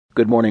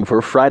Good morning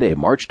for Friday,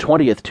 March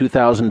 20th,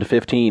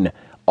 2015.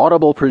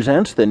 Audible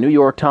presents the New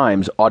York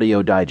Times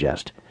Audio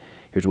Digest.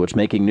 Here's what's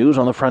making news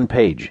on the front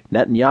page.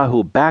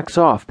 Netanyahu backs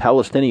off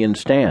Palestinian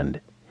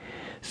stand.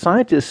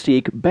 Scientists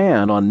seek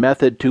ban on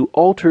method to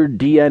alter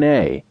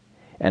DNA.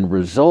 And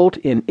result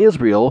in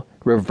Israel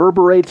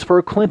reverberates for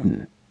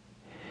Clinton.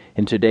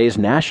 In today's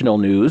national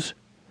news,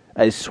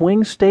 a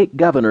swing state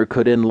governor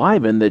could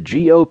enliven the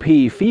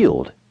GOP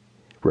field.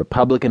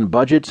 Republican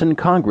budgets in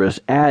Congress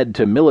add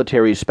to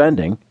military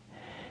spending.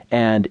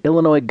 And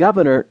Illinois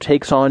governor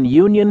takes on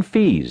union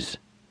fees.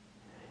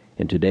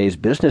 In today's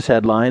business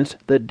headlines,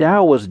 the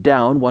Dow was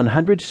down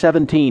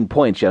 117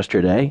 points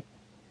yesterday.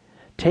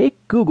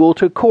 Take Google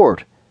to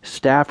court.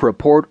 Staff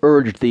report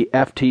urged the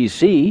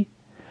FTC.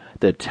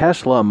 The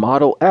Tesla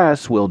Model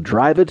S will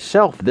drive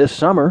itself this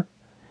summer.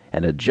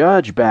 And a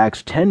judge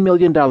backs $10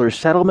 million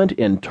settlement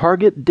in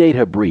Target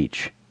data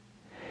breach.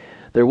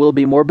 There will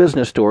be more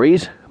business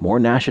stories, more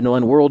national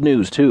and world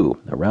news too.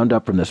 A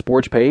roundup from the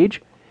sports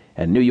page.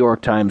 And New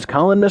York Times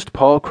columnist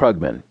Paul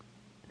Krugman.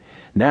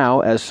 Now,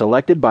 as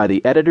selected by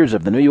the editors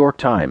of the New York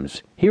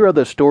Times, here are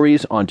the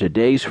stories on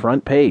today's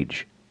front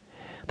page.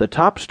 The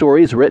top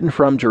stories written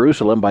from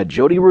Jerusalem by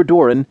Jody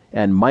Rudorin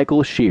and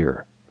Michael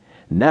Shear.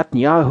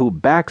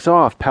 Netanyahu backs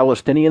off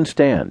Palestinian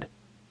stand.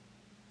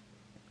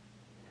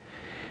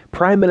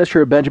 Prime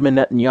Minister Benjamin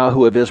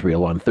Netanyahu of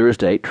Israel on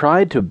Thursday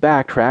tried to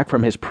backtrack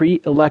from his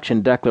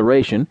pre-election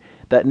declaration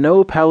that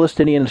no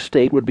Palestinian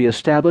state would be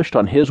established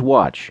on his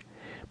watch.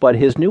 But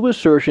his new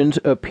assertions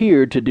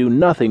appeared to do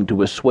nothing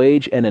to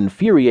assuage an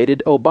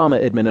infuriated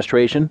Obama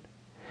administration.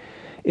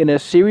 In a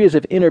series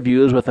of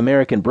interviews with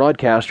American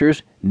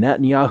broadcasters,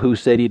 Netanyahu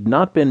said he'd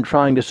not been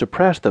trying to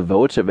suppress the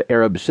votes of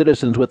Arab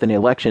citizens with an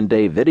Election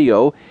Day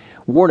video,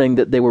 warning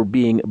that they were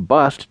being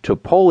bused to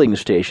polling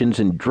stations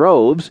in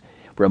droves,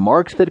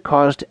 remarks that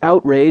caused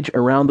outrage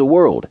around the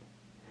world.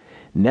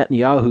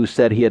 Netanyahu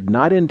said he had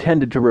not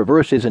intended to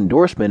reverse his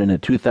endorsement in a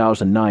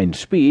 2009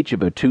 speech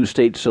of a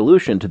two-state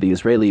solution to the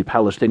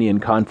Israeli-Palestinian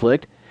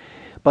conflict,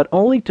 but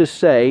only to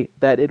say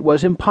that it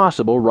was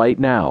impossible right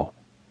now.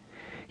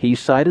 He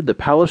cited the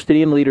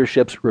Palestinian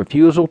leadership's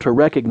refusal to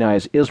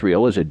recognize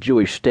Israel as a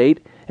Jewish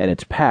state and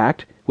its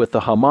pact with the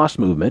Hamas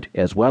movement,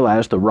 as well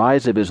as the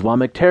rise of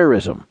Islamic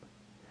terrorism.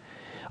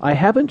 "I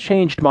haven't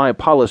changed my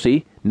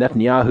policy,"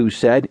 Netanyahu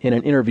said in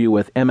an interview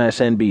with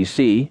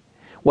MSNBC.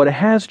 "What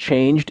has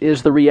changed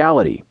is the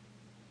reality."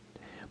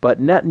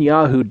 But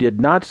Netanyahu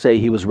did not say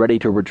he was ready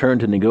to return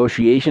to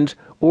negotiations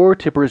or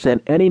to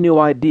present any new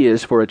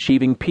ideas for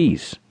achieving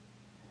peace.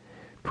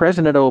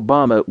 President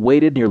Obama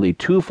waited nearly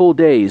 2 full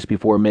days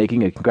before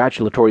making a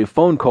congratulatory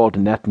phone call to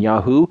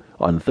Netanyahu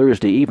on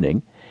Thursday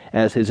evening,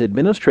 as his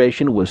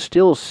administration was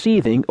still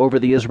seething over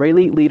the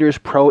Israeli leader's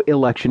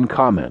pro-election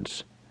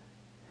comments.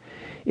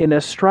 In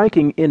a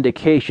striking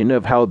indication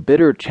of how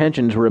bitter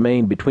tensions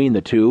remain between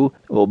the two,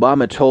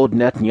 Obama told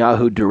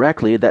Netanyahu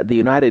directly that the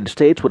United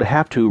States would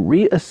have to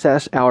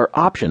reassess our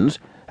options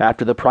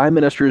after the Prime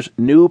Minister's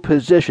new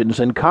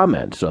positions and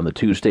comments on the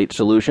two-state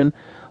solution,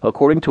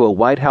 according to a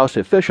White House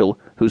official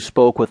who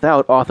spoke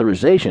without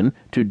authorization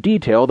to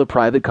detail the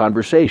private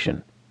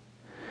conversation.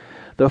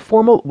 The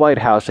formal White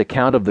House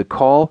account of the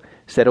call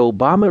said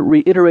Obama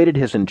reiterated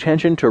his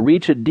intention to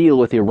reach a deal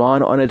with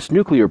Iran on its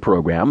nuclear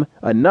program,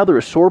 another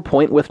sore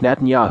point with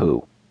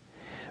Netanyahu.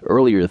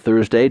 Earlier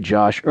Thursday,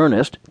 Josh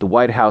Earnest, the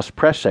White House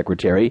press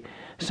secretary,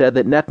 said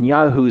that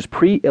Netanyahu's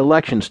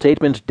pre-election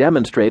statements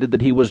demonstrated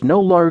that he was no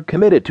longer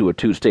committed to a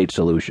two-state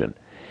solution,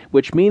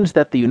 which means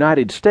that the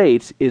United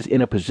States is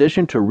in a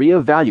position to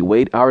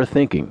reevaluate our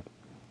thinking.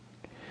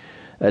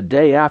 A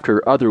day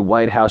after other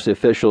White House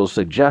officials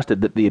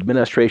suggested that the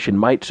administration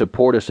might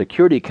support a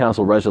Security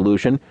Council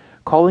resolution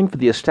calling for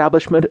the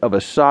establishment of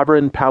a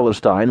sovereign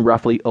Palestine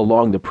roughly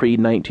along the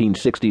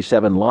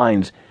pre-1967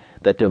 lines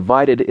that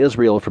divided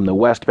Israel from the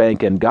West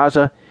Bank and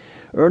Gaza,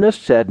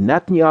 Ernest said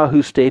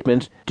Netanyahu's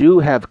statements do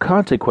have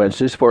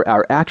consequences for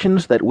our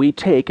actions that we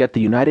take at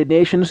the United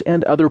Nations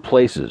and other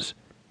places.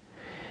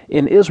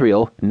 In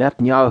Israel,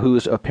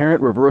 Netanyahu's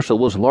apparent reversal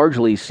was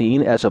largely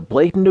seen as a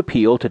blatant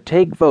appeal to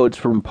take votes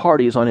from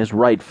parties on his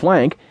right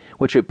flank,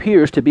 which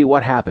appears to be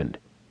what happened.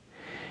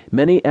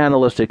 Many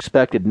analysts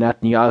expected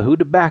Netanyahu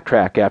to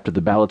backtrack after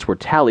the ballots were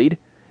tallied.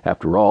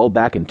 After all,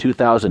 back in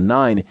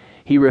 2009,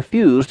 he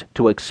refused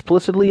to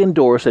explicitly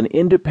endorse an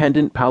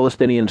independent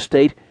Palestinian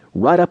state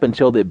right up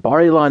until the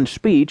Bar Ilan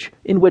speech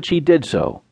in which he did so.